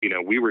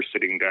we were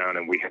sitting down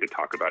and we had to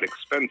talk about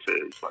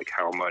expenses, like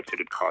how much it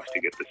had cost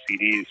to get the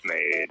CDs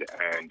made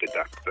and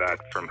deduct that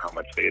from how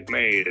much they had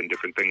made and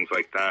different things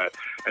like that.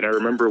 And I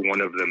remember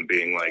one of them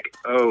being like,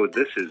 "Oh,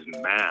 this is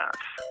math."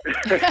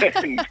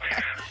 and,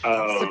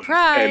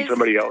 Surprise!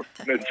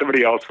 And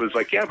somebody else was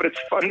like, "Yeah, but it's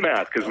fun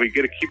math because we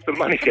get to keep the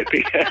money at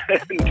the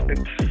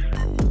end."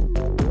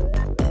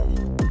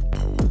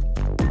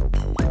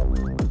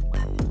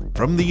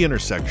 From the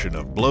intersection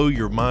of Blow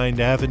Your Mind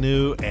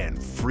Avenue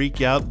and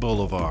Freak Out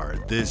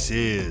Boulevard, this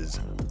is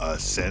A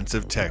Sense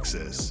of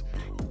Texas.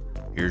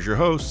 Here's your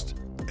host,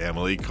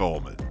 Emily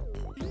Coleman.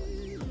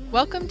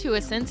 Welcome to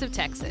A Sense of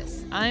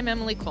Texas. I'm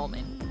Emily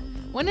Coleman.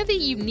 One of the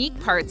unique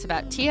parts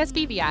about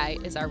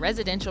TSBVI is our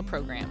residential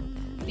program.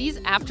 These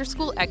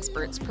after-school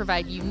experts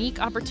provide unique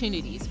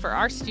opportunities for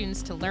our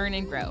students to learn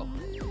and grow.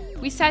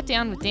 We sat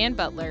down with Dan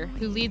Butler,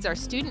 who leads our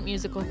student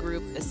musical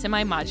group, the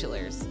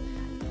Semi-Modulars.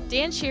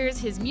 Dan shares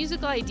his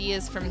musical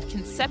ideas from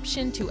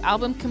conception to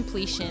album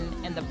completion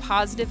and the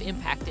positive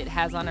impact it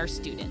has on our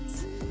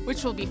students,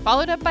 which will be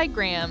followed up by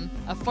Graham,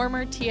 a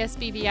former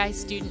TSBVI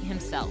student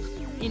himself.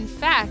 In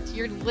fact,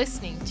 you're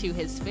listening to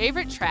his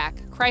favorite track,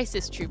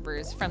 Crisis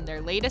Troopers, from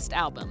their latest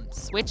album,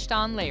 Switched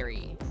on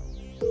Larry.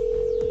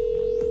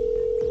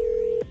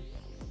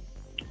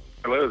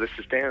 Hello, this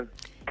is Dan.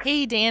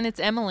 Hey, Dan, it's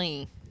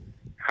Emily.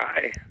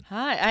 Hi.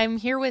 Hi, I'm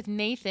here with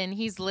Nathan.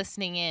 He's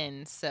listening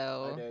in,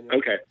 so... Hi, Daniel.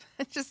 Okay.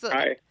 Just,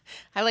 Hi.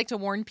 I like to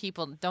warn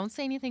people, don't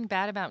say anything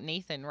bad about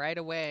Nathan right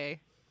away.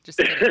 Just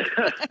kidding.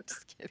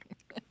 Just kidding.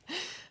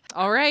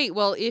 All right,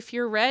 well, if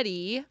you're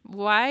ready,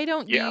 why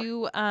don't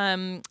you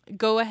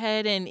go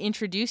ahead and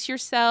introduce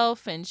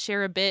yourself and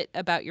share a bit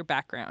about your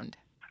background?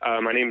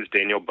 My name is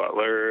Daniel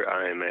Butler.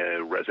 I'm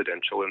a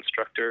residential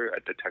instructor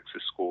at the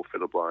Texas School for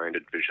the Blind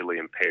and Visually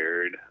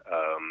Impaired.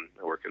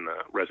 I work in the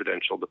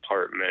residential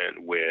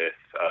department with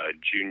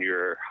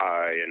junior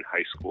high and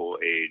high school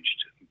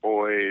aged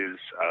boys,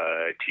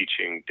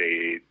 teaching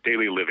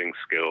daily living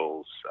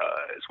skills,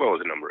 as well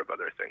as a number of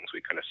other things.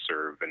 We kind of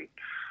serve in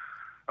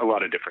a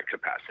lot of different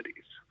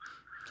capacities.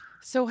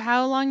 So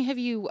how long have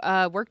you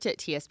worked at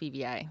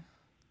TSBVI?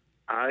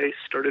 I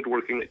started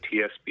working at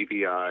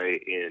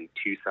TSBVI in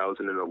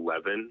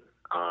 2011.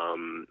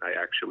 I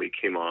actually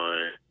came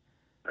on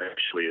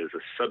as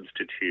a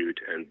substitute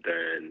and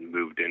then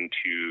moved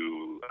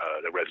into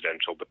the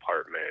residential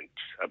department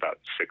about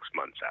 6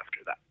 months after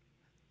that.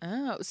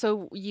 Oh,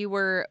 so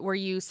were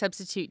you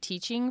substitute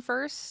teaching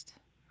first?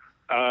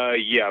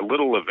 Yeah, a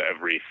little of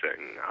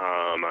everything.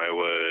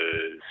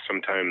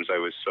 Sometimes I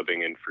was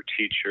subbing in for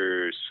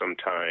teachers,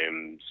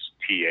 sometimes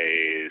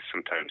TAs,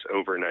 sometimes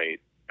overnight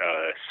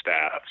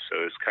staff.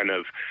 So it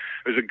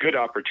was a good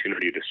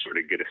opportunity to sort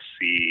of get to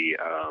see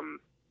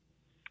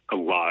a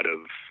lot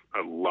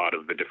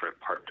of the different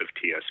parts of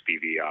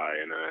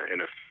TSBVI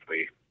in a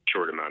fairly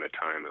short amount of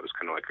time. It was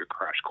kind of like a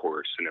crash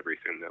course in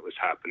everything that was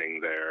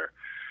happening there.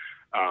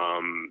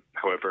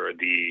 However,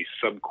 the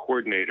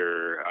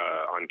sub-coordinator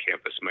on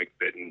campus, Mike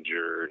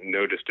Bittinger,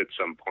 noticed at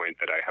some point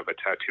that I have a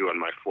tattoo on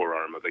my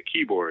forearm of a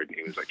keyboard, and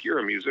he was like, "You're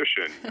a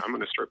musician. I'm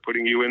going to start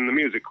putting you in the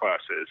music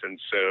classes." And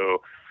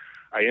so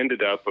I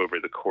ended up over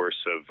the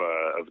course of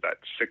that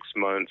 6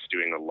 months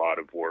doing a lot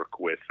of work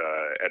with,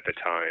 at the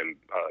time,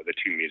 the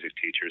two music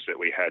teachers that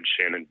we had,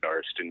 Shannon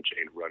Darst and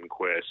Jane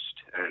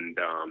Runquist,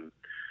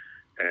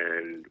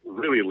 and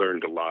really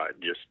learned a lot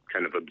just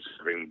kind of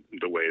observing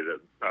the way that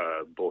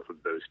both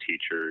of those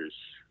teachers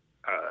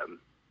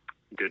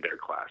did their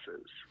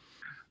classes.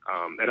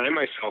 And I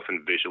myself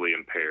am visually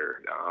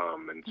impaired,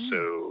 and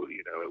so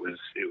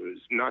it was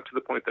not to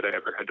the point that I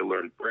ever had to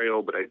learn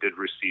Braille, but I did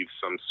receive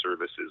some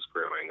services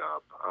growing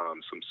up,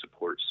 some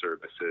support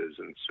services,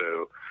 and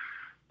so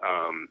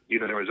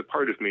there was a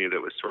part of me that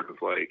was sort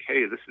of like,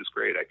 hey, this is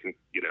great. I can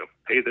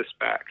pay this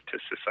back to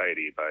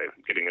society by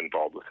getting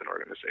involved with an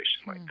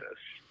organization like this.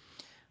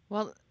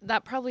 Well,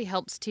 that probably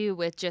helps, too,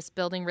 with just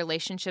building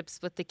relationships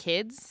with the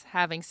kids,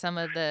 having some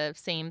of the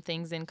same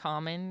things in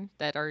common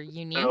that are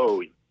unique.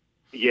 Oh,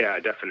 yeah,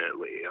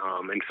 definitely.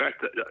 In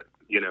fact,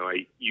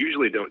 I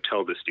usually don't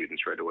tell the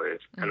students right away.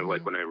 It's kind of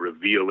like when I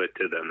reveal it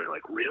to them, they're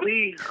like,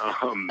 really?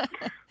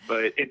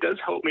 But it does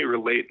help me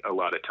relate a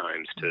lot of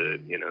times to,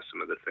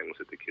 some of the things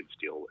that the kids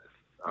deal with.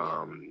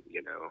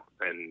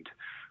 And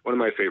one of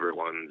my favorite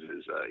ones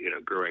is,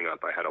 growing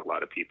up, I had a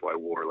lot of people. I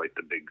wore like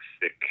the big,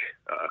 thick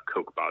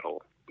Coke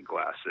bottle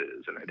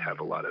glasses, and I'd have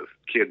a lot of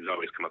kids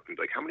always come up and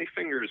be like, "How many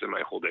fingers am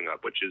I holding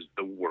up?" Which is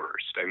the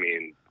worst. I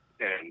mean,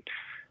 and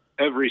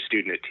every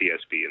student at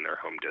TSB in their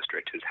home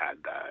district has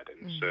had that.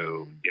 And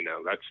so,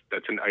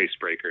 that's an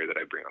icebreaker that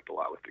I bring up a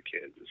lot with the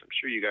kids, is I'm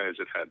sure you guys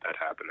have had that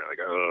happen. They're like,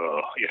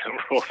 oh,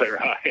 roll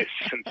their eyes.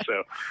 And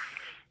so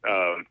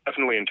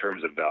definitely in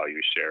terms of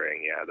value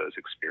sharing, those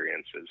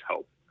experiences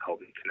help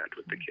me connect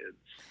with the kids.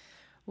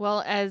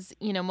 Well, as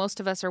you know, most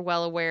of us are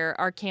well aware,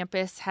 our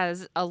campus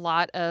has a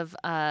lot of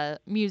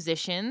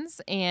musicians,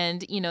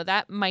 and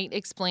that might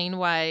explain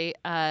why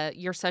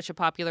you're such a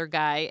popular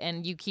guy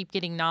and you keep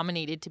getting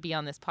nominated to be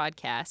on this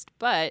podcast.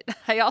 But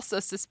I also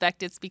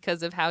suspect it's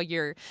because of how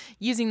you're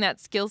using that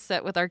skill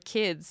set with our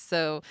kids.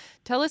 So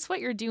tell us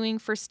what you're doing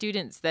for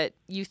students that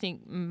you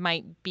think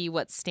might be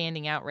what's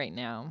standing out right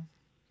now.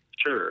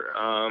 Sure.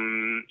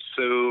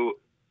 So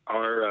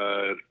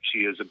she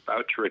is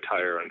about to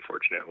retire,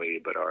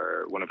 unfortunately, but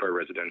one of our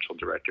residential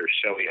directors,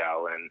 Shelly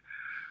Allen,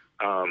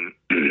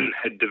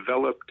 had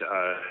developed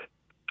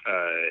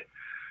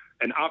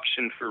an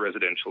option for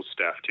residential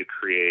staff to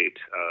create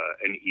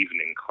an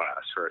evening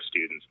class for our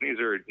students. And these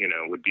are,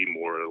 would be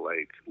more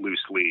like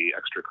loosely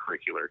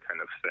extracurricular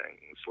kind of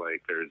things.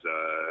 Like there's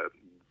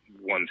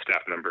one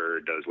staff member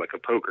does like a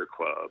poker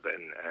club,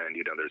 and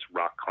there's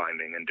rock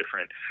climbing and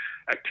different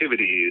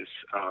activities.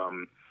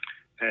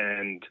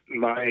 And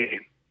my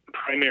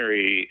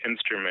primary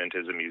instrument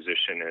as a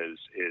musician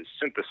is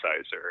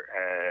synthesizer,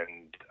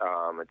 and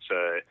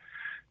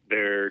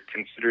they're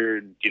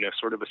considered,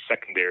 sort of a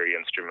secondary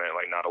instrument.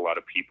 Like not a lot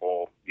of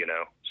people,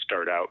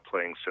 start out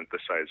playing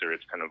synthesizer.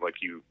 It's kind of like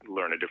you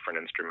learn a different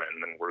instrument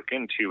and then work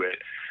into it.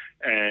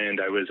 And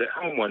I was at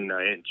home one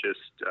night,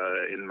 just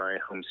in my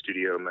home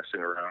studio,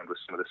 messing around with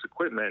some of this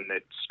equipment, and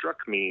it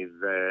struck me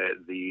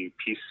that the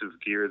piece of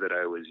gear that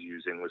I was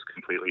using was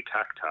completely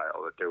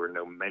tactile, that there were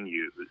no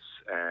menus.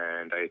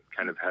 And I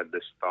kind of had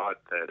this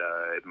thought that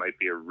it might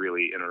be a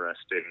really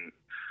interesting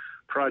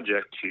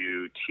project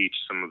to teach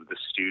some of the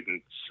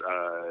students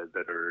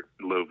that are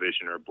low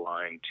vision or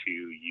blind to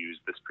use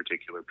this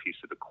particular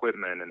piece of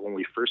equipment. And when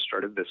we first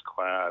started this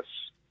class,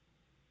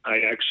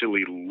 I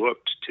actually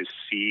looked to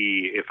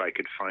see if I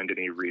could find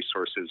any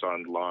resources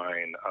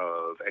online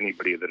of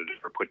anybody that had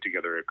ever put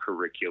together a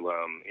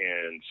curriculum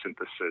in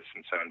synthesis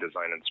and sound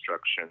design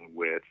instruction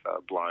with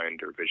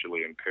blind or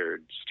visually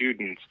impaired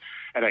students,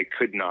 and I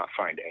could not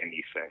find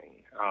anything.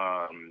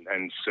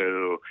 And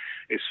so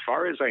as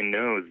far as I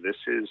know, this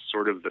is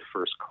sort of the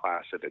first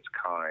class of its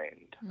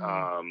kind.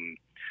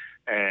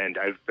 And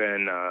I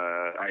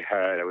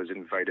was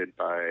invited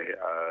by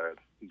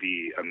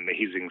the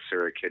amazing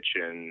Sarah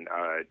Kitchen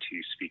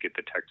to speak at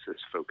the Texas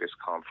Focus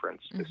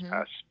Conference this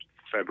past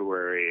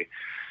February.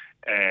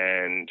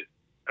 And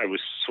I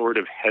was sort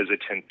of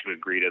hesitant to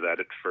agree to that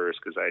at first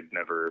because I'd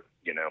never,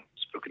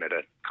 spoken at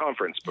a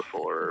conference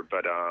before.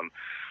 But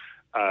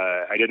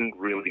I didn't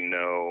really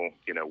know,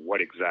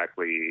 what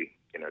exactly,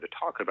 to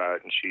talk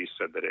about. And she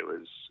said that it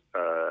was,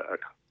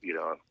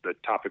 the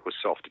topic was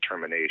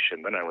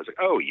self-determination. Then I was like,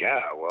 oh,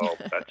 yeah, well,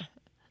 that's,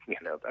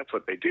 that's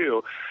what they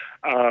do.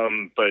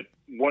 But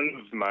one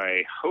of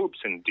my hopes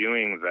in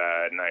doing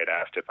that, and I had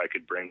asked if I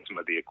could bring some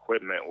of the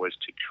equipment, was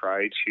to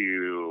try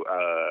to,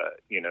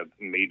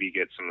 maybe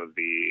get some of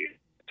the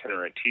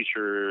itinerant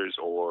teachers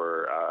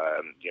or,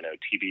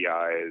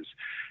 TBIs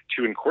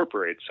to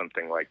incorporate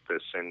something like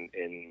this in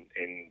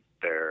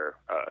their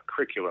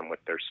curriculum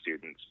with their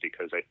students,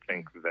 because I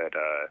think that,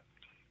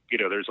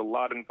 there's a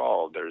lot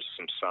involved. There's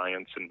some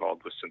science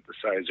involved with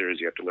synthesizers.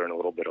 You have to learn a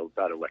little bit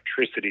about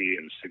electricity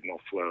and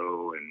signal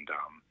flow. And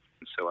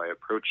so I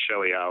approached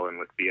Shelly Allen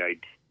with the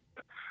idea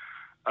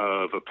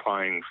of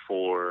applying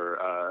for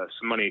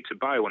some money to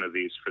buy one of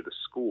these for the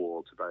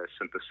school, to buy a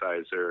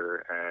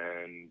synthesizer,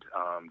 and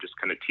just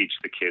kind of teach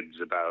the kids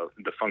about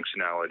the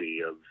functionality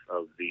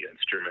of the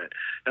instrument,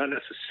 not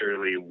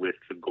necessarily with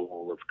the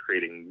goal of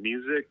creating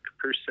music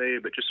per se,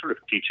 but just sort of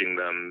teaching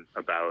them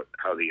about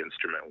how the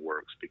instrument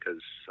works,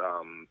 because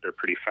they're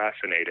pretty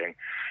fascinating.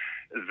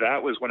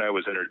 That was when I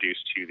was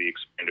introduced to the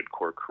expanded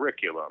core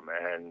curriculum,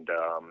 and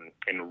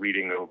in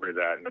reading over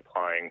that and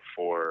applying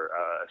for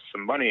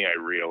some money, I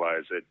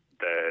realized that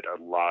a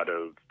lot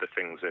of the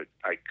things that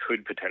I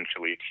could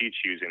potentially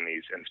teach using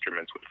these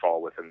instruments would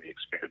fall within the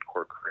expanded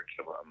core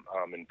curriculum,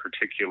 in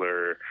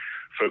particular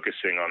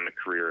focusing on the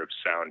career of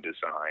sound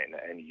design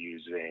and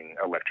using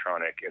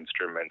electronic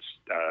instruments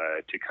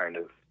to kind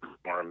of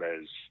perform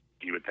as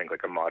you would think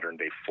like a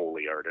modern-day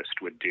Foley artist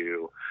would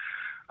do.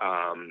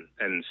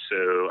 And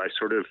so I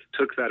sort of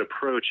took that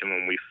approach, and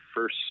when we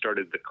first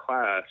started the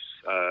class,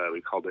 we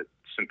called it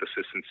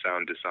Synthesis and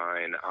Sound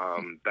Design.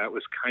 That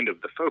was kind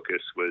of the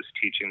focus, was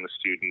teaching the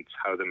students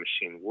how the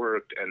machine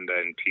worked, and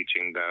then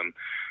teaching them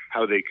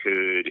how they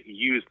could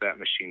use that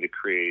machine to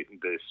create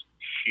this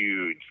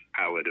huge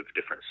palette of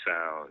different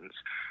sounds.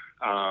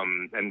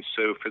 And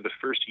so for the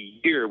first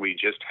year, we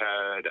just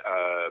had,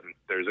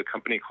 there's a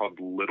company called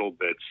Little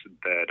Bits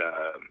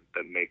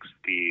that makes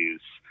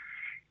these.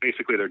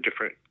 Basically, they're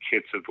different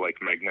kits of like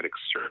magnetic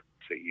circuits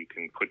that you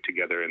can put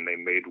together, and they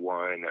made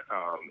one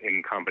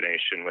in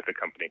combination with a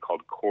company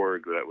called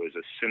Korg that was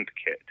a synth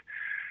kit.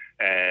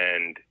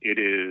 And it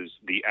is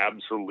the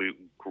absolute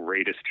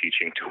greatest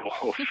teaching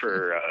tool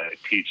for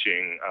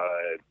teaching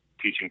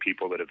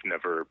people that have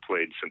never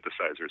played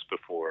synthesizers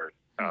before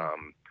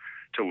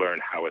to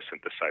learn how a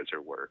synthesizer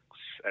works.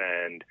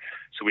 And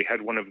so we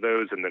had one of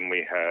those, and then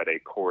we had a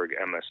Korg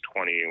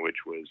MS-20,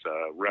 which was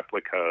a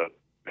replica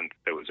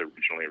that was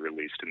originally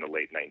released in the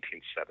late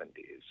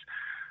 1970s.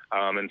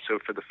 And so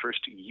for the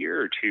first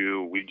year or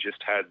two, we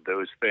just had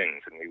those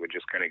things, and we would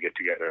just kind of get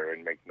together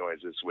and make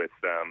noises with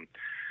them.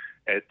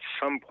 At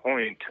some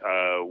point,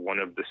 one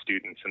of the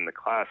students in the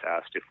class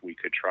asked if we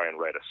could try and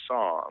write a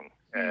song.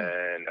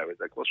 And I was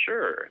like, well,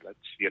 sure.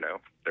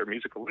 They're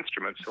musical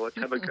instruments, so let's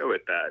have a go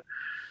at that.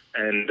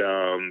 And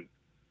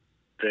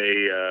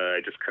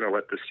I just kind of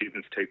let the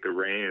students take the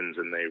reins,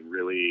 and they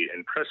really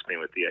impressed me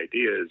with the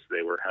ideas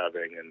they were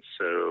having. And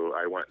so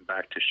I went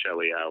back to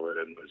Shelley Allen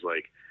and was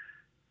like,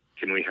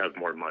 can we have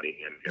more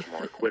money and get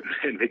more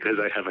equipment because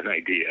I have an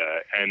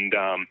idea? And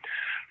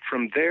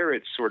from there,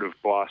 it sort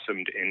of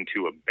blossomed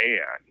into a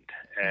band.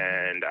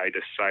 And I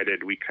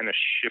decided we kind of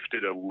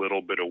shifted a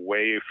little bit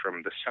away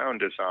from the sound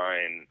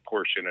design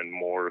portion and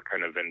more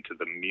kind of into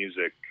the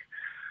music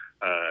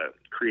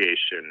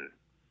creation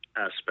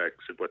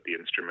aspects of what the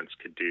instruments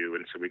could do.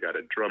 And so we got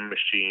a drum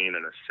machine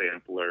and a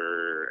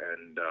sampler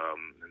and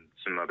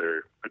some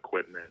other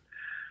equipment.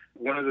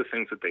 One of the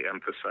things that they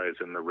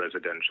emphasize in the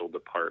residential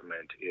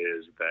department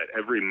is that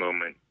every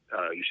moment,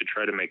 you should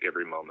try to make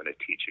every moment a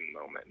teaching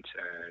moment.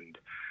 And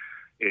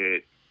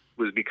it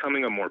was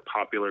becoming a more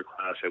popular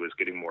class. I was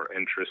getting more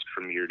interest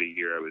from year to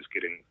year. I was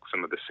getting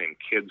some of the same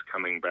kids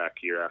coming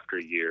back year after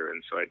year.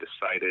 And so I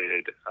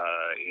decided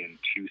in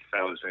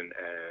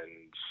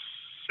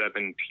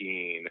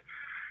 2017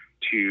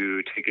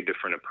 to take a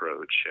different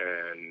approach.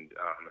 And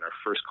in our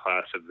first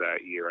class of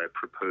that year, I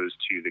proposed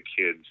to the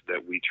kids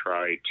that we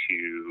try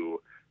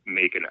to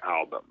make an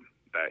album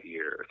that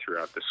year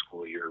throughout the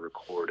school year,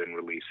 record and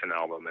release an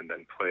album, and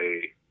then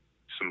play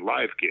some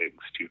live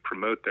gigs to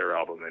promote their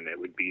album, and it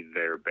would be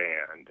their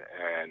band.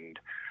 And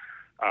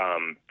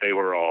they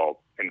were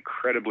all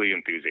incredibly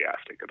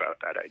enthusiastic about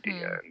that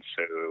idea. And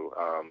so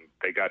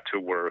they got to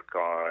work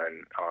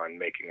on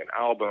making an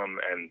album,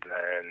 and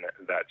then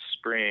that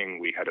spring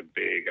we had a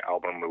big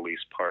album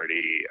release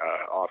party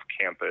off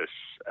campus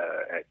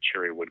at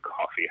Cherrywood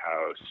Coffee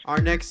House.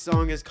 Our next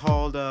song is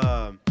called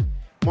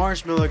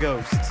Marshmallow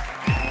Ghost.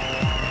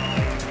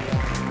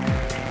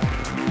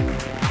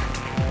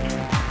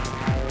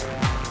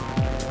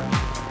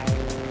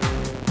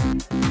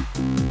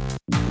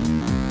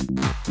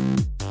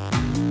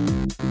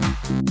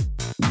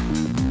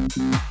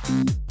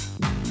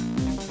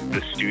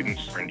 The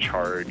students were in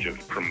charge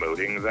of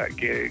promoting that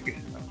gig.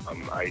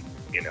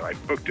 I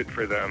booked it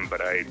for them,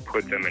 but I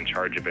put them in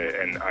charge of it,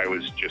 and I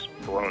was just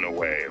blown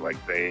away. Like,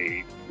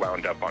 they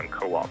wound up on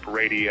co-op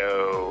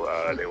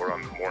radio. They were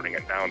on the morning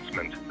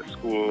announcements at the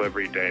school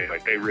every day.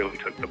 Like, they really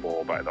took the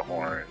bull by the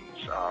horns.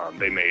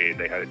 They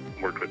had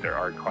worked with their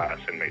art class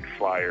and made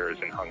flyers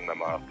and hung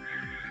them up.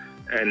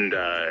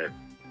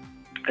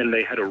 And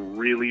they had a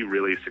really,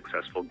 really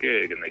successful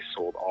gig, and they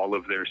sold all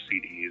of their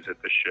CDs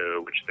at the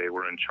show, which they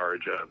were in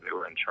charge of. They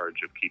were in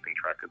charge of keeping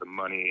track of the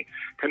money,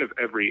 kind of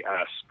every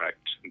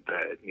aspect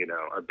that,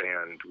 a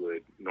band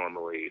would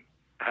normally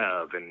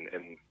have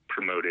in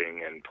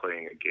promoting and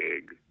playing a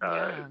gig.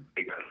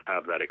 They got to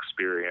have that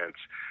experience.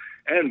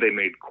 And they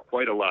made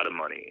quite a lot of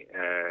money,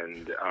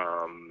 and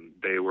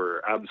they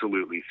were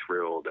absolutely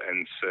thrilled.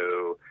 And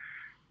so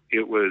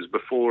it was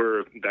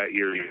before that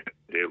year,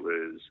 it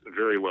was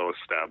very well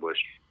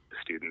established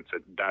students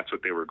that that's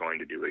what they were going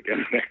to do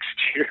again next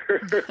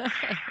year.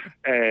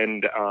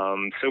 And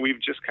so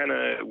we've just kind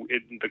of,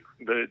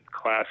 the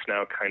class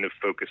now kind of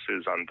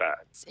focuses on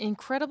that. It's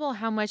incredible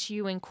how much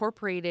you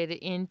incorporated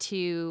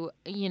into,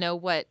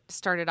 what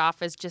started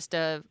off as just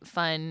a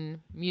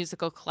fun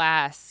musical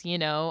class,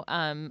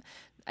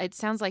 It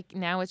sounds like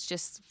now it's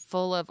just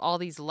full of all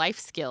these life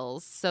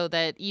skills so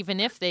that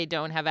even if they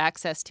don't have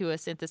access to a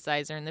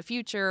synthesizer in the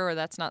future, or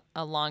that's not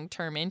a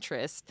long-term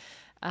interest,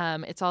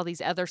 it's all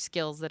these other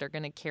skills that are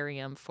going to carry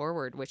them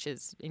forward, which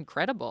is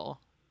incredible.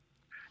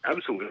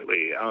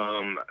 Absolutely.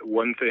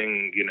 One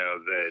thing,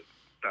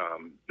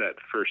 that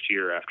first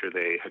year after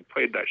they had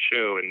played that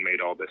show and made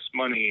all this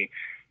money,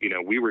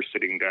 we were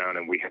sitting down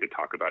and we had to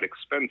talk about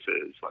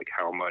expenses, like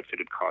how much it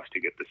had cost to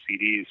get the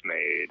CDs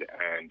made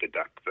and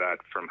deduct that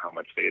from how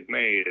much they had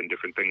made and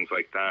different things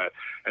like that.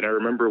 And I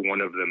remember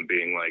one of them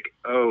being like,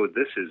 "Oh,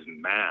 this is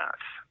math."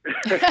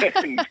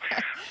 and,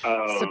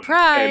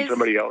 Surprise!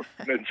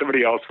 And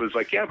somebody else was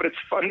like, "Yeah, but it's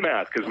fun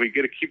math because we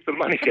get to keep the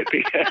money at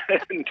the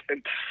end."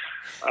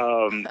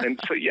 And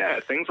so, yeah,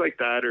 things like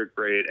that are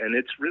great. And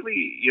it's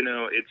really,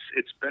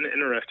 it's been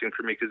interesting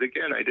for me because,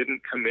 again, I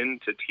didn't come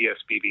into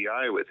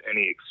TSBVI with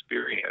any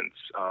experience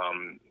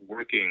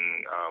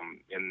working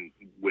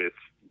with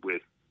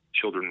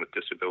children with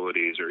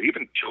disabilities or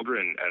even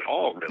children at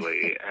all,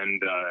 really.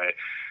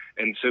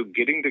 And so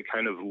getting to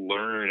kind of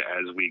learn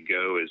as we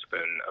go has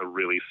been a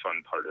really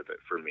fun part of it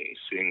for me,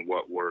 seeing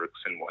what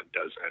works and what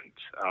doesn't.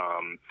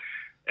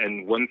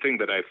 And one thing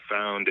that I've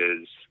found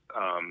is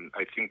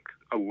I think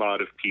a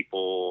lot of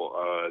people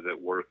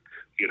that work,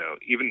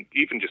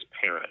 even just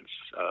parents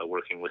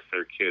working with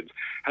their kids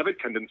have a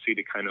tendency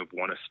to kind of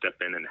want to step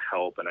in and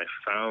help. And I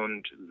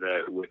found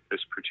that with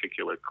this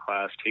particular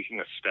class, taking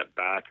a step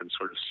back and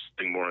sort of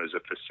sitting more as a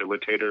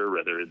facilitator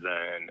rather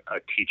than a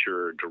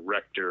teacher or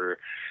director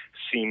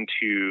seemed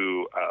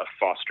to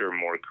foster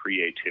more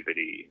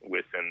creativity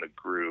within the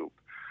group.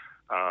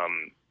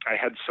 I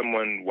had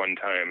someone one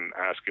time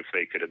ask if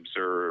they could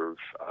observe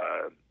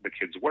the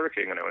kids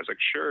working, and I was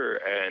like, sure.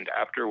 And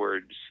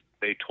afterwards,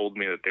 they told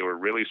me that they were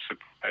really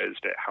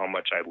surprised at how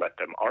much I let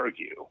them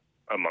argue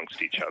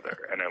amongst each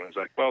other. And I was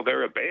like, well,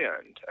 they're a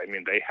band. I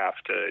mean, they have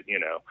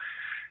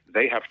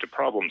to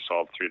problem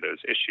solve through those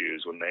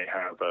issues. When they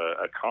have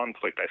a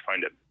conflict, I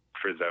find it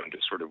for them to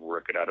sort of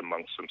work it out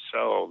amongst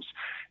themselves.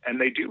 And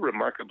they do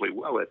remarkably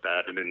well at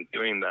that. And in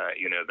doing that,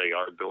 they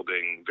are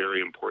building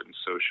very important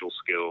social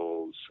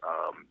skills.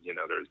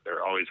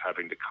 They're always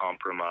having to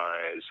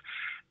compromise.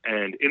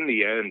 And in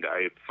the end,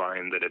 I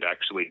find that it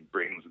actually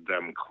brings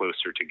them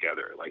closer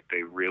together. Like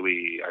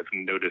I've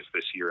noticed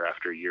this year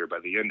after year, by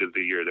the end of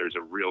the year, there's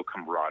a real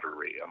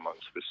camaraderie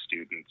amongst the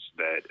students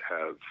that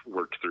have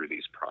worked through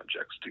these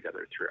projects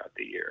together throughout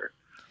the year.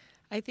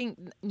 I think,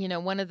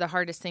 one of the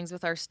hardest things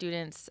with our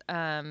students,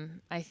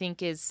 I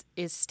think, is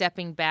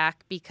stepping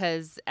back,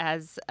 because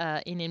as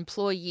an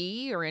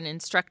employee or an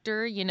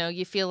instructor,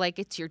 you feel like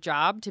it's your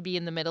job to be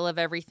in the middle of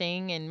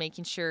everything and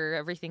making sure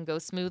everything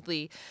goes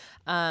smoothly.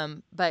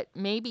 But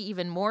maybe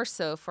even more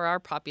so for our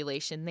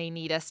population, they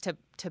need us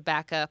to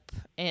back up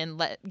and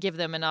give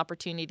them an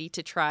opportunity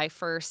to try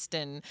first.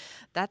 And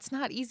that's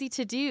not easy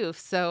to do.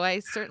 So I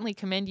certainly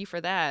commend you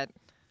for that.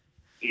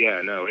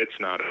 Yeah, no, it's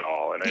not at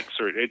all, and it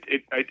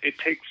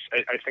takes.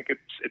 I think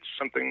it's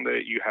something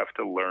that you have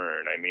to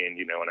learn. I mean,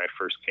 when I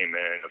first came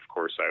in, of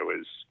course, I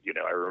was,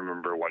 I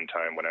remember one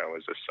time when I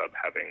was a sub,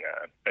 having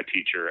a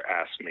teacher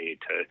ask me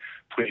to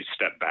please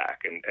step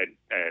back,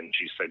 and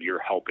she said, "You're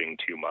helping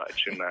too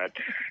much," and that,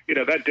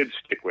 that did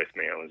stick with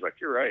me. I was like,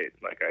 "You're right."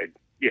 Like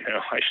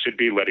I should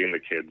be letting the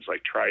kids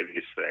try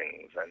these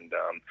things,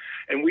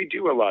 and we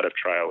do a lot of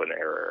trial and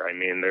error. I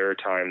mean, there are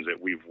times that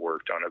they've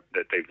worked on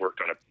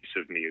a piece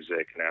of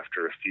music, and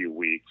after a few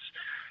weeks,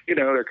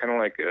 they're kind of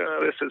like,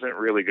 this isn't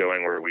really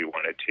going where we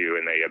want it to,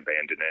 and they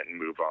abandon it and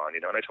move on.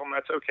 And I told them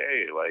that's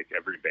okay. Like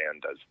every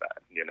band does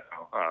that,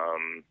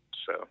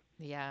 So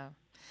yeah.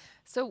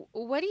 So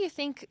what do you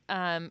think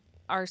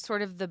are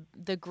sort of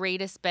the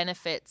greatest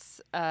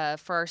benefits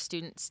for our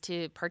students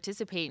to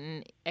participate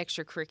in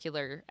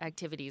extracurricular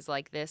activities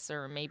like this,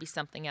 or maybe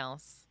something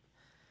else?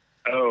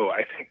 Oh,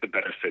 I think the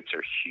benefits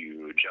are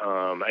huge.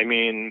 I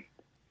mean,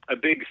 a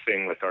big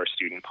thing with our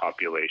student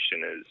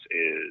population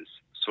is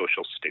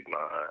social stigma.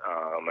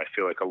 I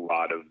feel like a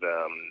lot of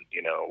them,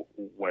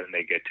 when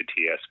they get to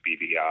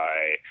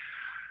TSBVI,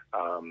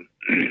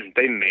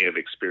 they may have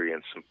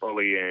experienced some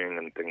bullying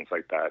and things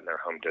like that in their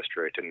home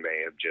district, and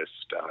may have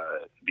just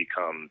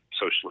become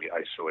socially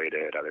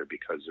isolated, either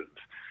because of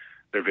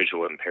their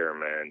visual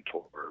impairment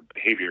or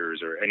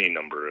behaviors or any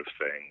number of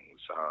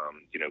things,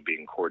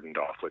 being cordoned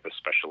off with a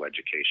special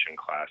education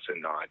class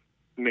and not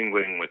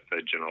mingling with the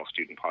general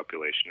student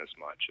population as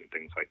much and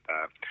things like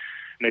that.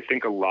 And I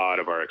think a lot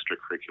of our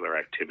extracurricular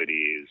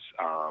activities,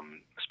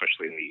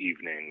 especially in the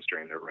evenings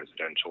during their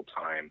residential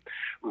time,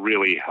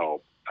 really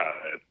help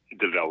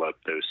develop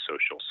those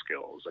social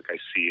skills. Like I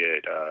see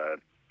it,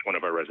 one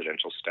of our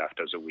residential staff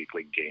does a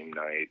weekly game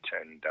night,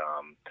 and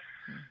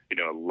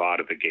a lot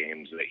of the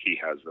games that he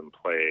has them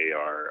play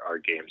are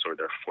games where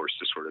they're forced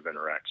to sort of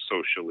interact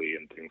socially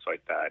and things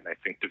like that. And I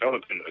think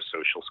developing those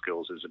social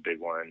skills is a big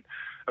one.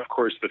 Of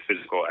course, the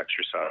physical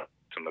exercise,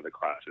 some of the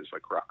classes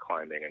like rock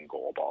climbing and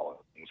goal ball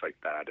and things like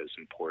that is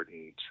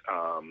important.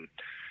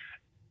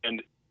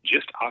 And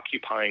just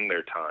occupying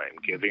their time,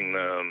 giving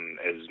them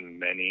as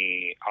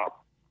many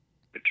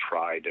to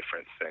try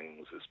different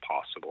things as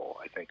possible,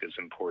 I think is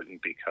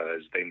important,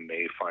 because they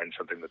may find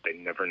something that they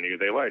never knew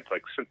they liked,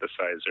 like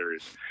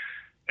synthesizers.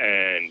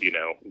 And,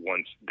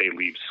 once they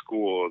leave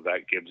school,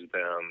 that gives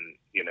them,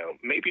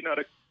 maybe not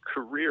a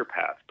career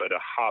path, but a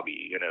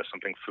hobby,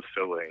 something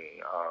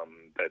fulfilling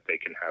that they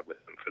can have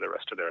with them for the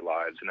rest of their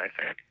lives. And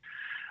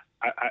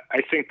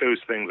I think those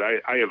things,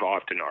 I have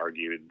often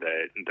argued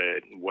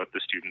that what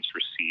the students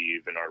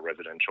receive in our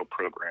residential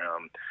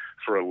program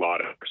for a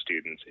lot of our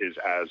students is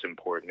as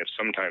important, if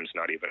sometimes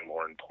not even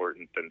more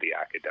important, than the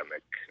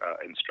academic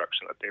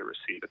instruction that they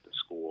receive at the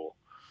school.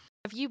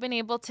 Have you been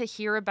able to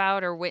hear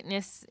about or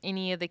witness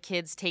any of the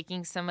kids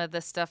taking some of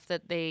the stuff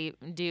that they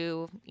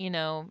do,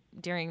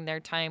 during their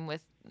time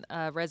with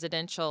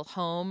residential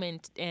home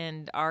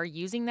and are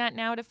using that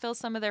now to fill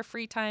some of their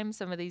free time,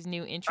 some of these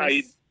new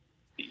interests?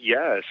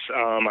 Yes.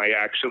 I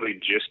actually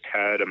just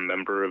had a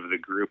member of the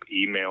group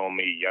email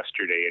me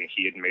yesterday, and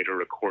he had made a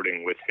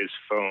recording with his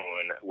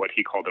phone, what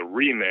he called a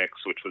remix,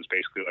 which was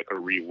basically like a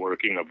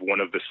reworking of one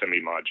of the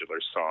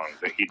Semi-Modular songs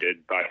that he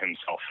did by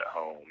himself at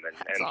home,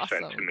 and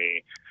awesome. Sent to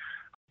me.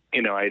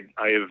 I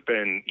have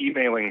been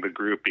emailing the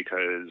group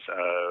because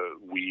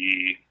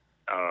we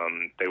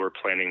They were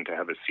planning to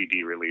have a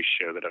CD release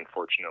show that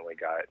unfortunately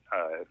got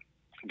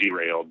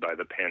derailed by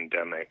the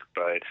pandemic,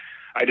 but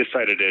I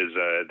decided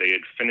they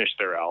had finished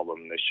their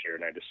album this year,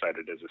 and I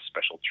decided as a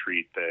special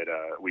treat that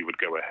we would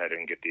go ahead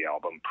and get the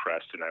album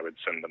pressed, and I would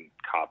send them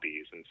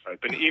copies. And so I've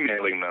been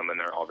emailing them, and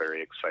they're all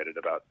very excited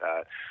about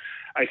that.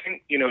 I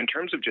think, in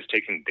terms of just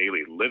taking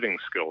daily living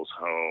skills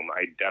home,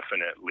 I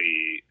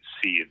definitely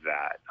see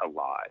that a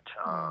lot.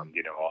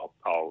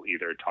 I'll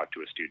either talk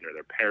to a student or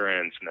their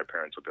parents, and their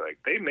parents will be like,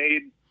 they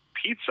made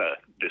pizza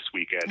this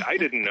weekend. I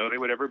didn't know they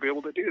would ever be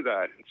able to do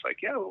that. It's like,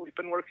 yeah, well, we've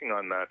been working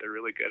on that. They're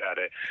really good at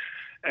it.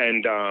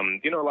 And,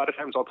 a lot of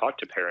times I'll talk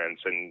to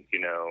parents and,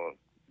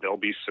 they'll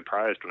be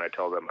surprised when I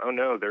tell them, oh,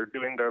 no, they're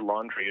doing their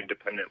laundry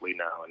independently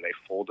now, and they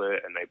fold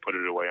it and they put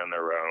it away on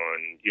their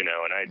own,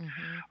 and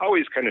I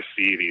always kind of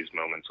see these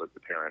moments with the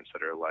parents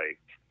that are like,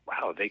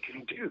 wow, they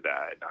can do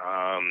that.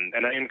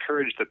 And I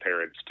encourage the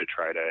parents to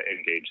try to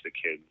engage the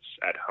kids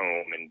at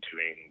home in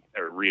doing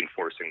or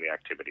reinforcing the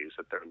activities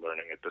that they're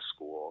learning at the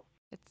school.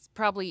 It's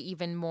probably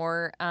even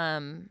more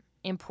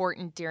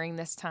important during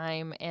this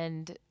time.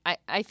 And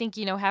I think,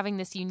 having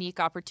this unique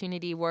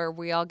opportunity where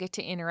we all get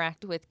to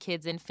interact with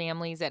kids and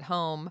families at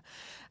home,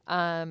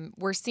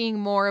 we're seeing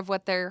more of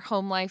what their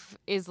home life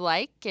is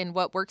like and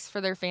what works for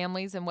their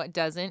families and what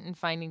doesn't, and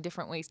finding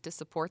different ways to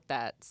support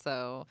that.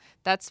 So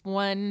that's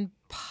one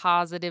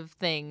positive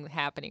thing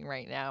happening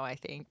right now, I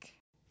think.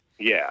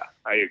 Yeah,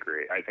 I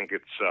agree. I think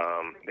it's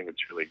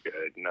really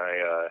good. And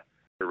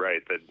you're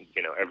right that,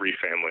 every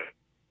family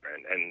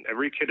and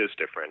every kid is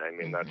different. I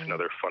mean, that's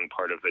another fun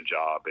part of the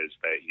job, is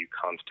that you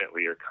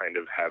constantly are kind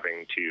of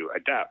having to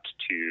adapt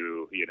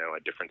to, a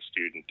different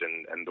student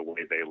and the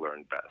way they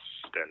learn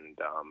best.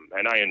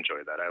 And I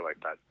enjoy that. I like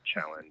that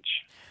challenge.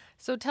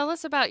 So tell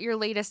us about your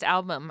latest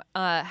album.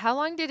 How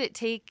long did it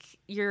take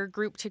your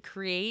group to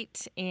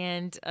create?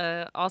 And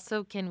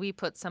also, can we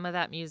put some of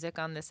that music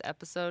on this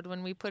episode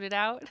when we put it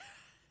out?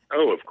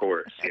 Oh, of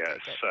course. Okay, yes.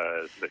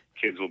 The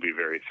kids will be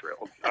very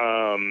thrilled.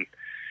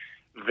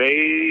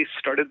 They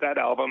started that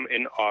album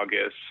in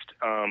August.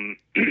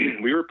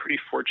 We were pretty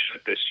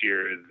fortunate this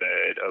year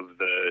that of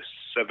the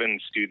 7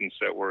 students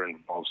that were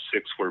involved,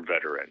 6 were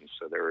veterans.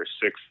 So there were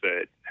 6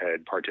 that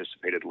had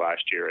participated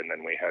last year, and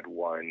then we had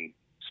one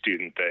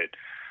student that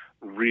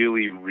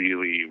really,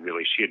 really,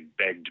 really, she had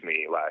begged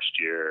me last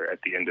year at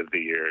the end of the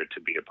year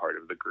to be a part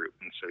of the group.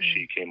 And so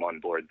she came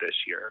on board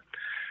this year.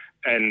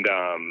 And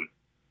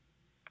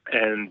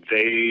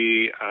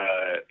they,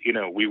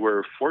 we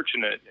were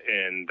fortunate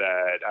in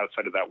that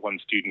outside of that one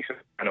student who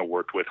kind of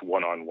worked with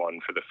one-on-one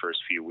for the first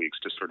few weeks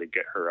to sort of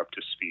get her up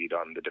to speed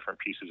on the different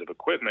pieces of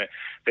equipment,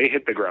 they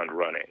hit the ground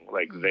running.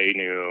 Like they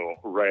knew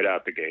right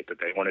out the gate that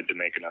they wanted to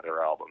make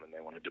another album and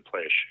they wanted to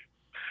play a show.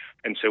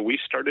 And so we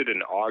started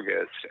in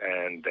August,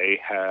 and they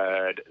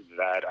had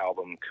that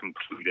album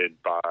completed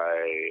by,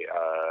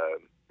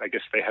 I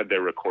guess they had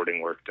their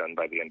recording work done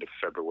by the end of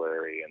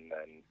February, and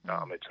then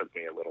it took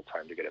me a little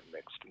time to get it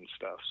mixed and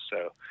stuff.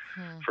 So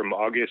from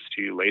August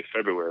to late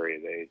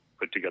February, they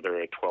put together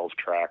a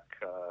 12-track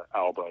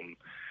album,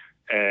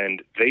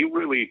 and they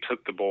really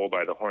took the bull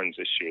by the horns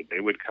this year. They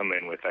would come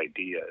in with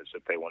ideas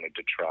that they wanted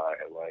to try.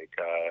 Like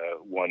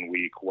 1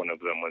 week, one of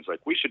them was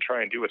like, we should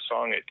try and do a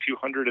song at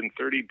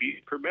 230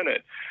 beats per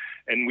minute.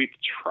 And we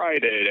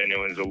tried it, and it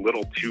was a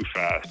little too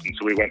fast. And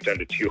so we went down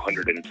to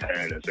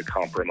 210 as a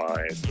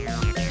compromise.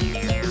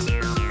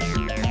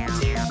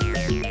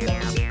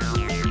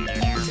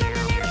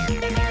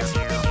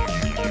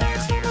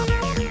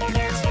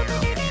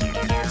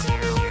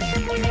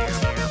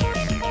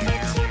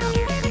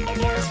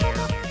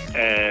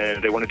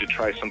 And they wanted to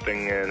try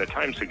something in a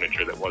time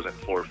signature that wasn't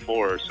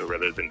 4/4. So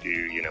rather than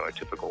do, a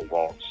typical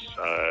waltz,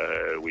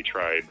 we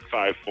tried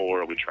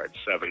 5/4, we tried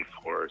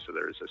 7/4. So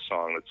there's a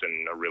song that's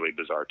in a really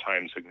bizarre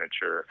time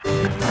signature.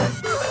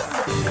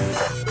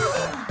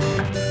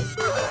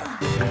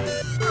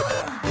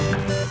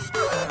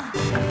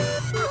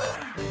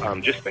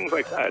 Just things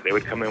like that. They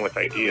would come in with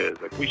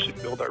ideas like, we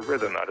should build our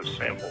rhythm out of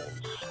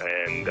samples.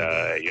 And,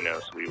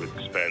 so we would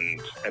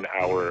spend an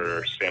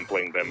hour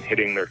sampling them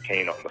hitting their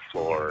cane on the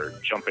floor,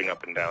 jumping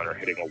up and down, or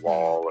hitting a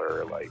wall,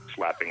 or like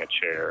slapping a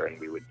chair. And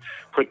we would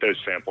put those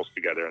samples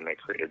together, and they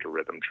created a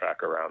rhythm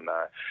track around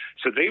that.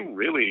 So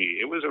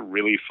it was a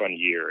really fun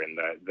year in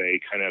that they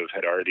kind of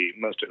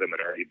most of them had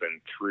already been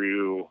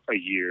through a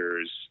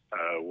year's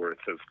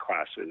worth of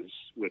classes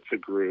with the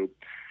group.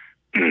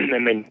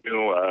 And they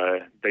knew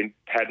they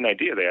had an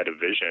idea, they had a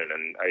vision,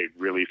 and I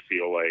really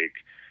feel like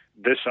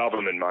this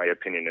album, in my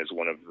opinion, is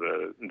one of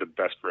the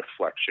best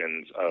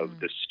reflections of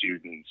the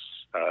students'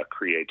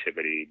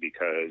 creativity,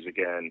 because,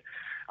 again,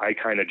 I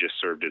kind of just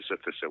served as a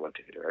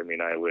facilitator. I mean,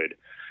 I would,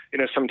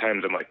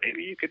 sometimes I'm like,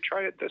 maybe you could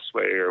try it this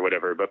way or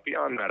whatever, but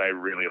beyond that, I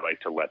really like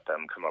to let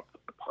them come up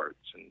with the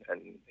parts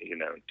and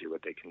do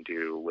what they can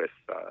do with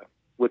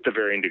the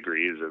varying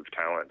degrees of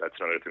talent. That's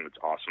another thing that's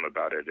awesome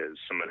about it, is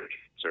some of the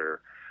kids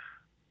are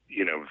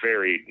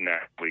very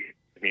naturally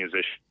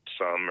musicians.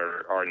 Some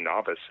are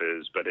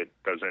novices, but it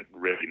doesn't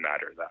really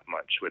matter that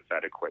much with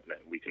that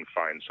equipment. We can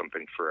find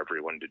something for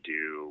everyone to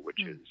do,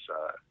 which is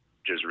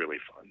just really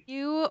fun.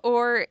 You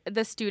or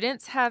the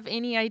students have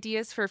any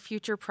ideas for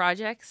future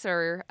projects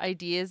or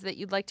ideas that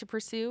you'd like to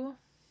pursue?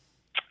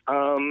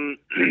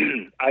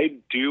 I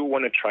do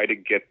want to try to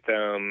get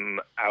them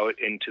out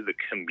into the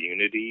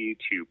community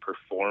to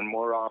perform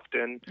more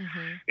often.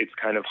 Mm-hmm. It's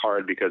kind of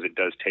hard because it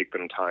does take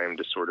them time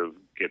to sort of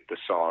get the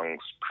songs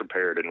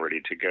prepared and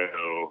ready to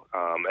go.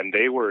 And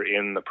they were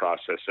in the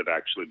process of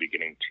actually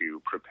beginning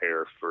to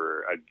prepare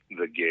for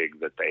the gig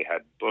that they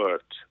had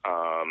booked.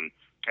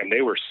 And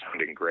they were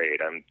sounding great.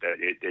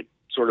 It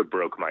sort of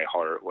broke my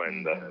heart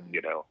when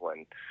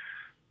when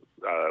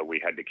we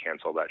had to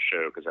cancel that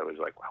show, because I was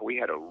like, wow, we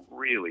had a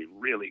really,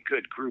 really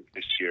good group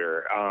this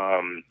year.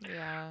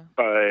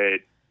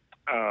 But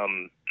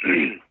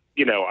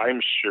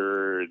I'm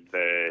sure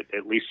that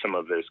at least some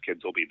of those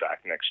kids will be back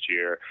next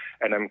year,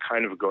 and I'm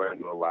kind of going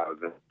to allow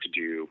them to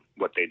do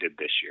what they did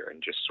this year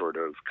and just sort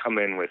of come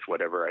in with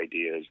whatever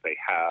ideas they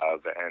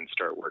have and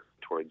start working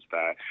towards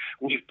that.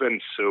 We've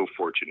been so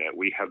fortunate.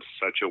 We have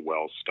such a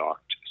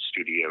well-stocked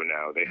studio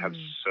now. They have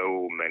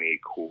so many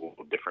cool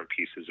different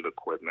pieces of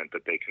equipment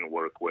that they can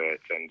work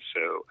with, and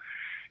so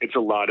it's a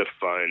lot of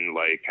fun,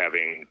 like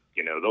having,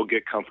 they'll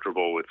get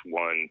comfortable with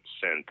one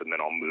synth and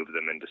then I'll move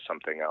them into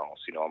something else.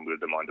 I'll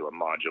move them onto a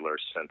modular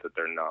synth that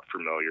they're not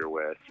familiar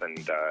with,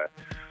 and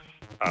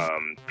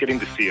getting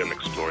to see them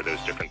explore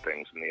those different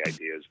things and the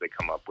ideas they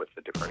come up with,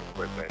 the different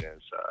equipment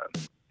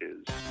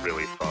is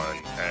really fun.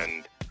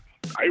 And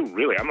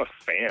I'm a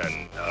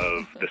fan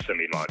of the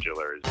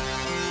Semi-Modulars.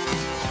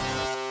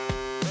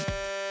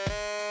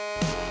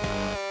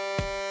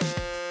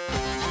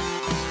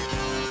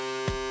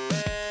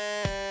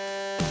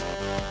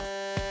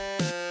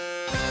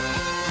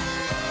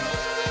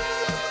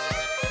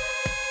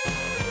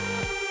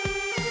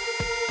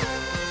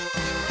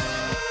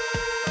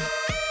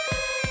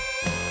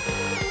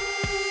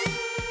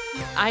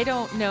 I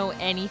don't know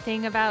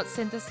anything about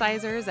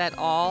synthesizers at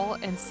all,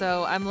 and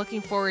so I'm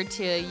looking forward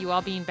to you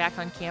all being back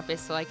on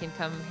campus so I can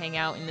come hang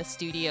out in the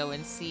studio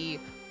and see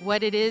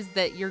what it is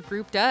that your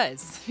group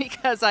does,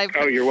 because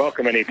Oh, you're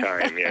welcome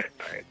anytime. Yeah,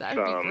 that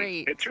would be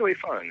great. It's really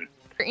fun.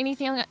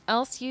 Anything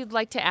else you'd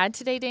like to add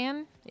today,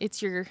 Dan?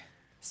 It's your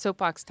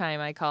soapbox time,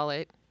 I call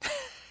it.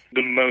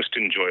 The most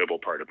enjoyable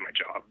part of my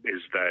job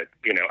is that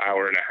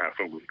hour and a half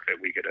a week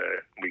that we get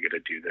to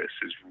do this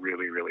is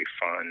really, really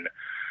fun.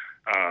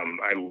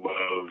 I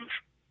love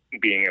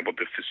being able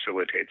to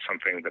facilitate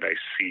something that I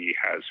see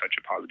has such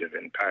a positive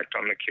impact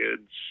on the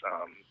kids.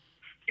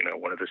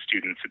 One of the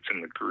students that's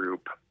in the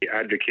group, he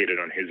advocated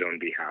on his own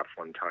behalf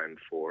one time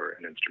for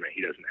an instrument.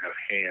 He doesn't have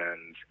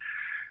hands,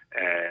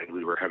 and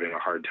we were having a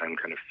hard time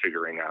kind of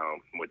figuring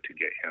out what to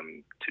get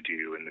him to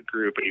do in the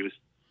group. But he was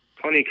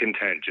plenty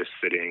content just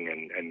sitting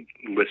and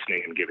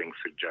listening and giving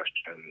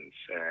suggestions.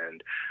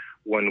 And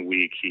one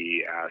week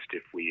he asked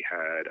if we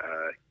had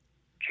a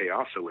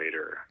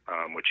K-oscillator,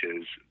 which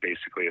is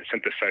basically a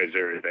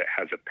synthesizer that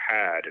has a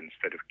pad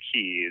instead of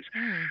keys.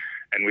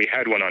 And we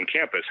had one on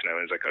campus, and I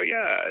was like, oh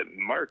yeah,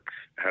 Mark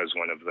has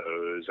one of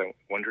those. I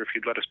wonder if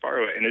he'd let us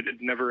borrow it. And it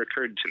had never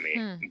occurred to me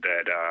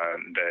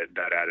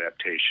that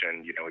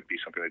adaptation, would be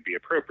something that'd be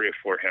appropriate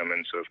for him.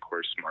 And so of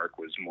course Mark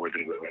was more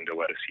than willing to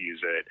let us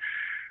use it.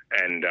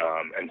 And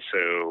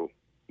so,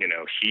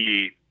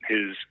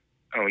 his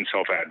own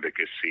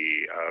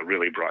self-advocacy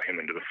really brought him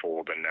into the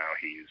fold, and now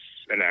he's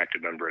an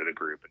active member of the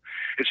group.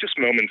 It's just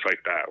moments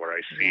like that where I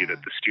see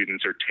that the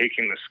students are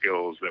taking the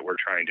skills that we're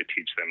trying to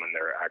teach them, and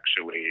they're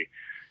actually,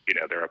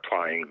 they're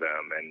applying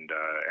them, and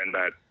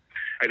that,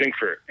 I think,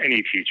 for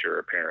any teacher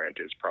or parent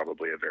is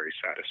probably a very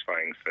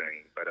satisfying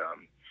thing. But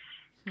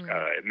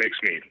it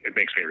makes me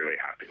really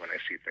happy when I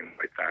see things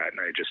like that, and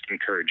I just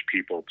encourage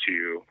people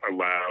to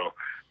allow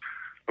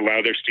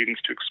their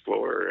students to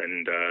explore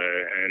and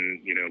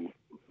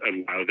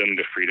allow them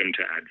the freedom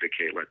to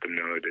advocate, let them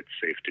know that it's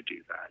safe to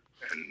do that.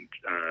 And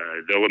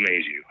they'll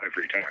amaze you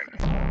every time.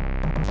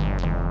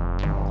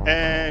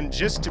 And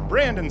just to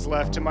Brandon's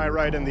left, to my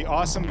right, in the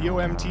awesome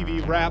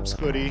YoMTV Raps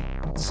hoodie.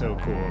 So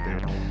cool,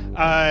 dude.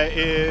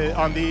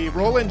 On the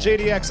Roland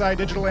JDXI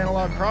digital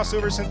analog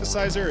crossover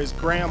synthesizer is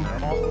Graham.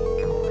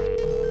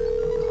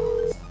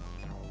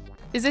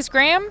 Is this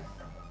Graham?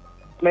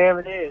 Ma'am,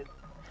 it is.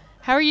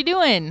 How are you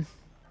doing?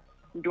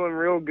 I'm doing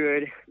real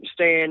good.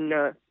 Staying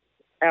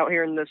out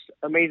here in this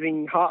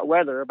amazing hot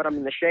weather, but I'm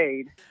in the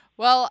shade.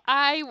 Well,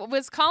 I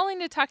was calling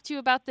to talk to you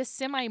about the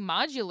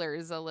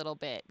Semi-Modulars a little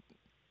bit.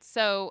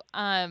 So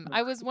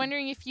I was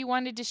wondering if you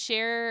wanted to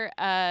share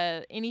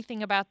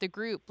anything about the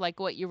group, like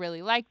what you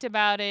really liked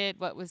about it,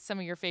 what was some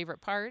of your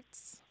favorite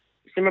parts?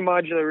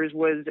 Semi-Modulars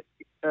was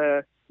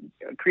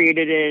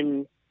created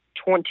in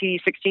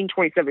 2016,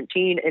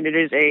 2017, and it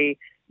is a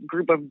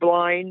group of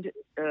blind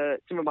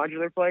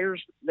semi-modular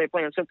players. They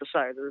play on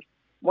synthesizers.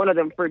 One of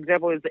them, for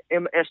example, is the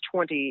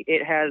MS-20.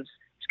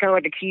 It's kind of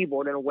like a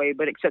keyboard in a way,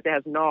 but except it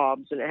has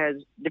knobs and it has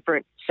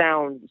different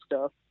sounds and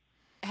stuff.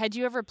 Had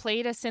you ever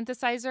played a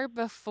synthesizer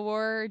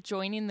before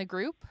joining the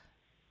group?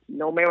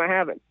 No, ma'am, I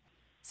haven't.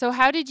 So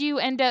how did you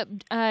end up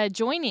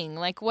joining?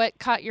 Like, what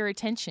caught your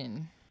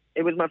attention?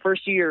 It was my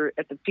first year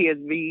at the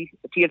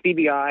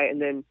TSBVI,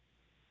 and then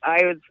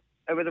I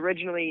was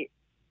originally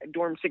at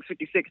dorm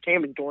 656,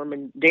 Tammy's dorm,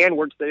 and Dan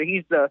works there.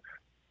 He's the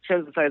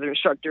synthesizer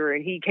instructor,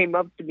 and he came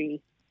up to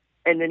me,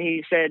 and then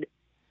he said,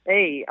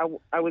 "Hey,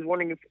 I was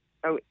wondering if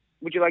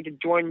would you like to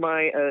join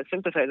my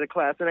synthesizer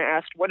class?" And I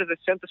asked, "What is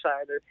a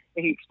synthesizer?"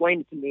 And he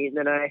explained it to me, and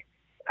then I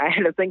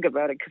had to think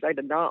about it because I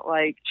did not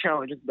like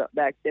challenges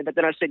back then. But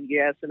then I said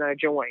yes, and I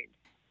joined.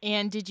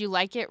 And did you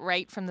like it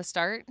right from the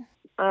start?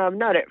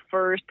 Not at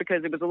first,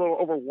 because it was a little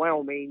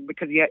overwhelming,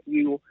 because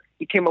you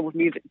came up with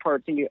music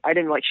parts, and I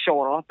didn't like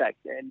showing off back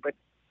then. But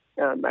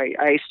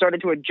I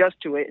started to adjust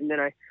to it, and then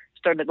I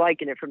started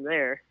liking it from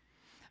there.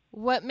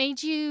 What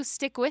made you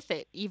stick with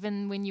it,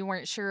 even when you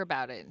weren't sure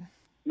about it?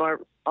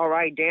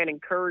 Dan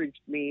encouraged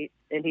me,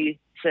 and he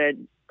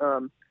said,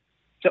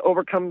 to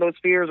overcome those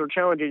fears or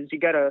challenges, you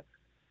gotta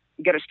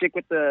stick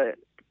with the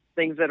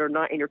things that are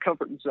not in your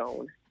comfort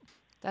zone.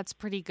 That's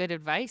pretty good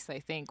advice, I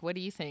think. What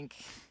do you think?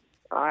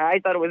 I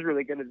thought it was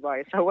really good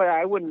advice. I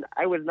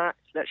was not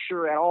that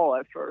sure at all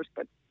at first,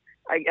 but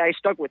I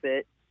stuck with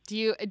it.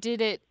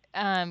 Did it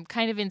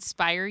kind of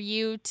inspire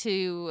you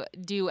to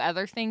do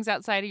other things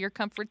outside of your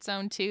comfort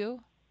zone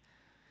too?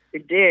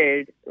 It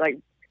did. Like,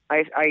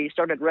 I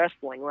started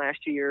wrestling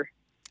last year.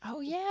 Oh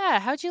yeah,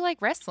 how'd you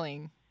like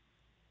wrestling?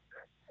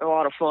 A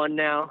lot of fun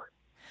now.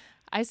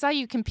 I saw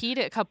you compete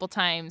a couple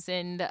times,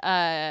 and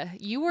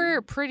you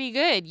were pretty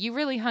good. You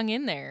really hung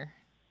in there.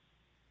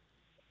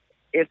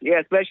 Yeah,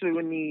 especially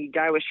when the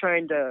guy was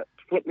trying to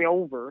flip me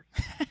over.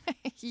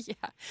 Yeah.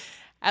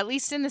 At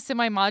least in the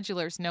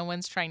Semi-Modulars, no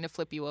one's trying to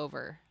flip you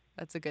over.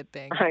 That's a good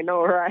thing. I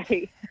know,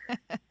 right?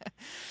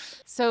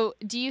 So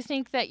do you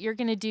think that you're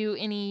going to do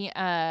any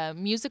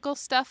musical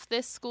stuff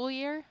this school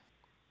year?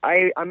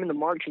 I'm in the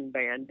marching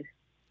band.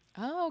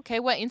 Oh, okay.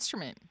 What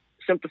instrument?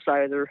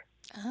 Synthesizer.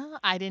 Oh,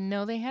 I didn't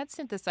know they had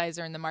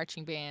synthesizer in the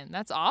marching band.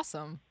 That's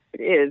awesome.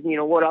 It is. You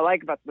know, what I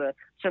like about the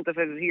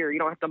synthesizers here, you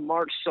don't have to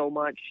march so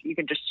much. You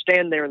can just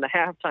stand there in the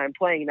halftime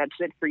playing, and that's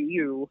it for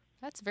you.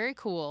 That's very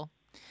cool.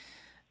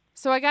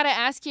 So I got to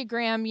ask you,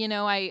 Graham, you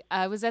know, I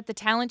was at the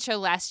talent show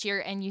last year,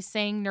 and you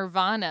sang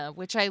Nirvana,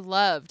 which I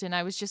loved, and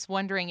I was just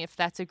wondering if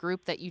that's a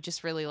group that you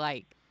just really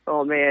like.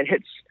 Oh, man,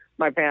 it's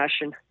my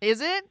passion.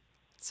 Is it?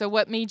 So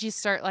what made you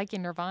start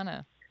liking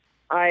Nirvana?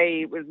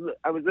 I was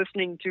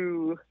listening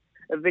to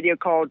a video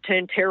called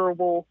 10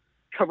 Terrible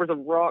Covers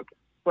of Rock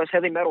plus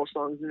Heavy Metal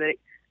Songs, and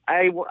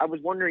I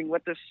was wondering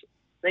what this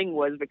thing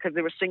was, because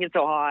they were singing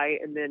so high,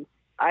 and then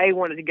I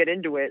wanted to get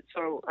into it.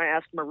 So I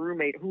asked my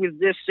roommate, "Who is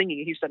this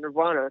singing?" He said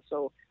Nirvana.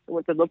 So I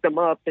went to look them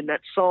up in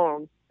that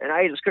song, and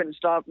I just couldn't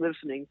stop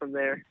listening from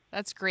there.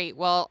 That's great.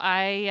 Well,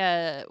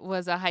 I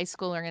was a high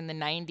schooler in the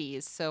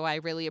 90s, so I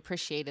really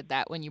appreciated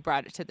that when you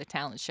brought it to the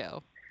talent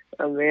show.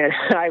 Oh, man,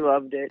 I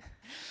loved it.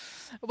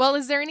 Well,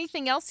 is there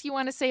anything else you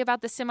want to say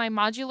about the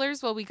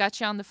Semi-Modulars while we got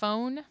you on the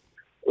phone?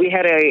 We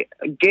had a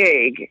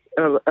gig,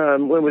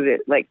 when was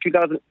it, like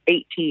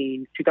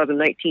 2018,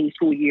 2019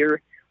 school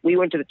year. We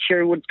went to the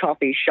Cherrywood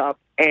Coffee Shop,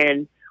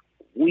 and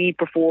we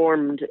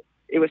performed,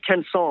 it was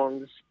 10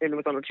 songs, and it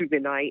was on a Tuesday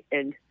night.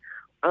 And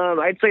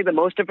I'd say the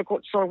most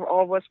difficult song for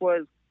all of us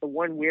was the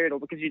one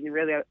Weirdo, because you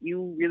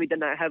really did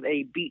not have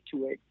a beat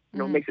to it. You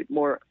know, makes it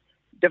more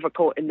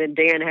difficult. And then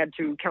Dan had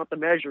to count the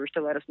measures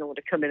to let us know when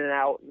to come in and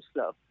out and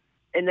stuff.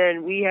 And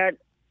then we had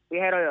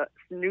a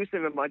new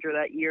Semi-Modular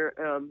that year.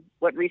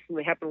 What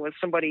recently happened was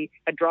somebody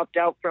had dropped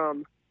out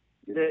from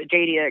the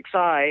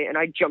JDXI, and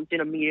I jumped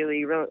in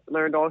immediately,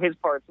 learned all his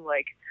parts in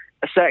like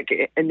a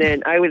second, and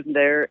then I was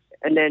there.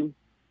 And then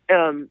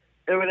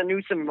there was a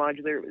new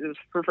Semi-Modular. It was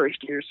her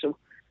first year, so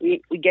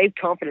we gave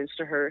confidence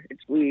to her.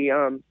 We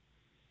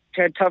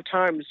had tough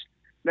times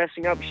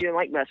messing up. She didn't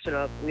like messing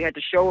up. We had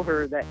to show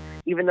her that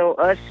even though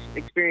us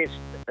experienced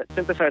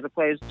synthesizer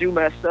players do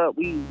mess up,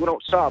 we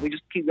don't stop. We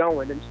just keep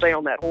going and stay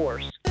on that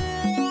horse.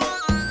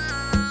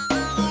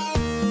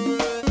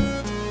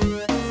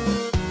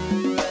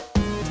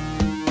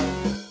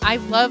 I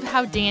love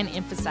how Dan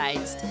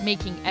emphasized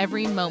making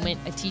every moment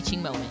a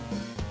teaching moment.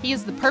 He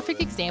is the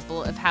perfect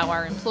example of how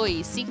our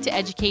employees seek to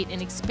educate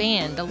and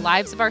expand the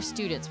lives of our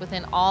students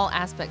within all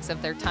aspects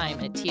of their time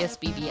at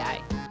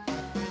TSBVI.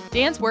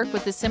 Dan's work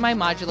with the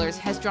Semi-Modulars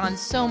has drawn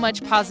so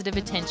much positive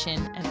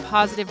attention and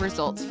positive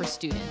results for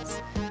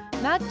students,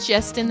 not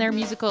just in their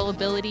musical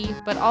ability,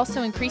 but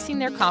also increasing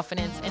their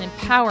confidence and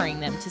empowering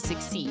them to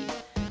succeed.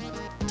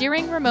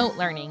 During remote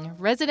learning,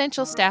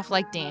 residential staff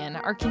like Dan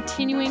are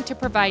continuing to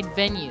provide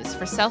venues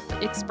for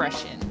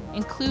self-expression,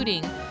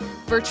 including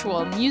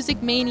virtual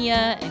Music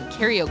Mania and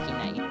karaoke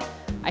night.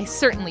 I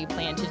certainly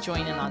plan to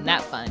join in on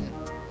that fun.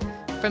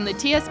 From the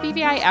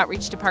TSBVI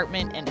Outreach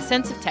Department and A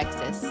Sense of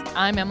Texas,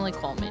 I'm Emily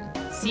Coleman.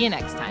 See you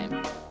next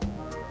time.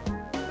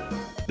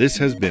 This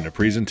has been a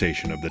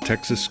presentation of the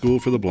Texas School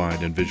for the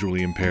Blind and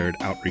Visually Impaired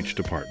Outreach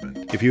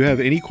Department. If you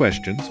have any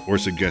questions or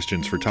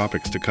suggestions for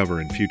topics to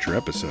cover in future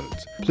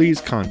episodes,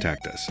 please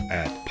contact us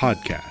at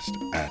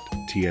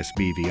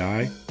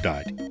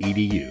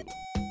podcast@tsbvi.edu.